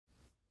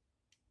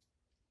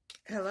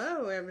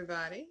Hello,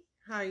 everybody.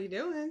 How you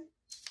doing?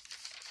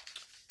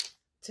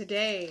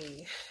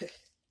 Today,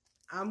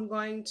 I'm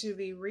going to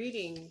be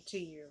reading to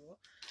you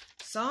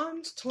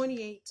Psalms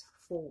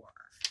 28:4.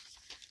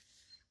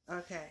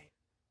 Okay.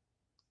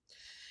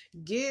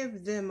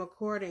 Give them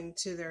according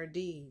to their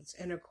deeds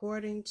and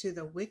according to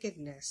the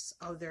wickedness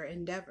of their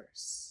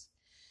endeavors.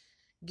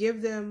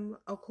 Give them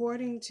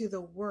according to the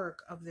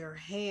work of their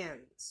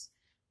hands.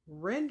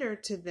 Render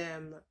to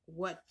them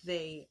what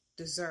they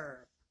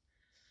deserve.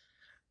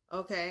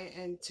 Okay,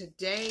 and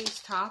today's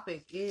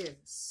topic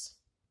is,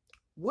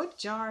 what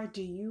jar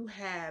do you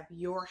have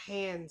your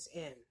hands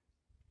in?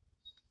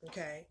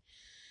 Okay,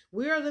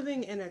 we are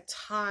living in a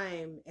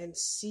time and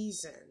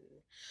season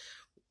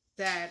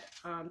that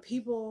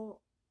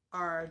people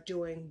are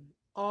doing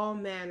all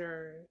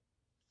manner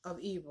of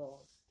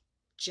evil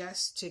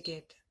just to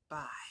get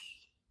by.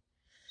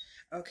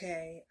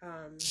 Okay,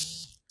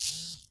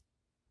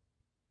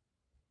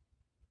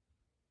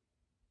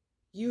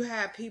 you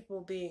have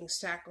people being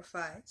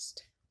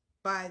sacrificed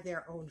by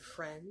their own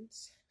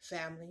friends,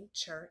 family,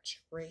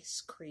 church,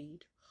 race,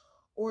 creed,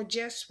 or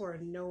just for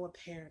no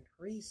apparent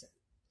reason.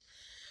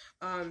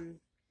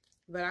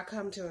 But I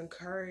come to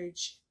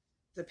encourage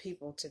the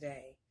people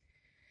today.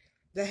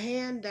 The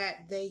hand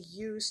that they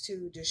use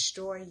to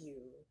destroy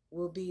you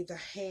will be the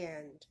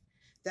hand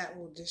that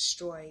will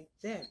destroy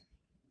them.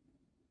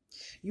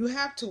 You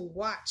have to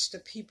watch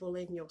the people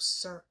in your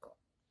circle.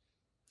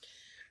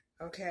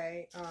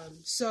 Okay,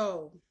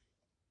 so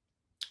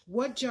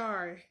what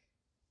jar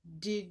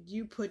did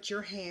you put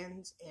your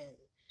hands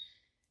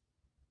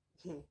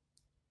in?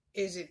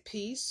 Is it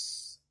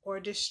peace or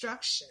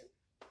destruction?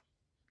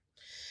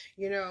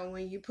 You know,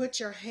 when you put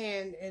your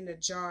hand in a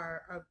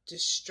jar of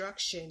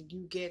destruction,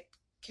 you get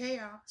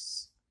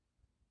chaos.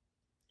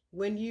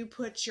 When you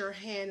put your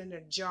hand in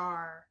a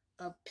jar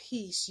of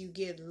peace, you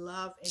get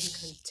love and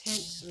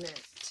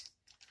contentment.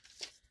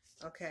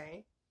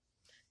 Okay?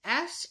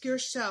 Ask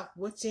yourself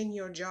what's in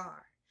your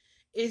jar.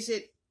 Is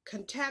it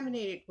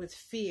contaminated with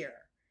fear?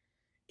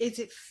 Is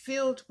it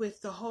filled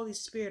with the Holy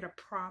Spirit of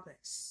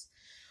promise?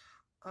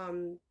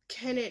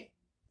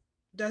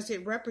 Does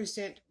it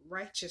represent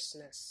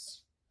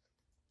righteousness?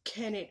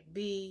 Can it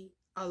be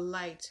a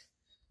light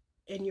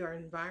in your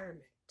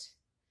environment?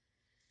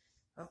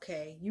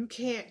 Okay, you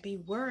can't be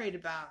worried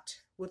about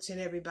what's in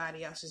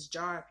everybody else's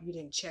jar if you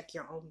didn't check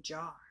your own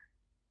jar.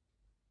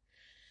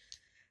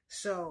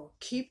 So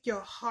keep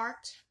your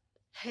heart,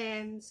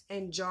 hands,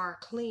 and jar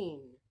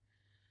clean,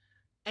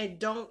 and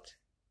don't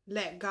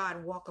let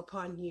God walk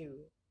upon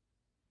you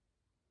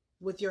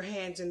with your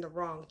hands in the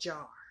wrong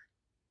jar.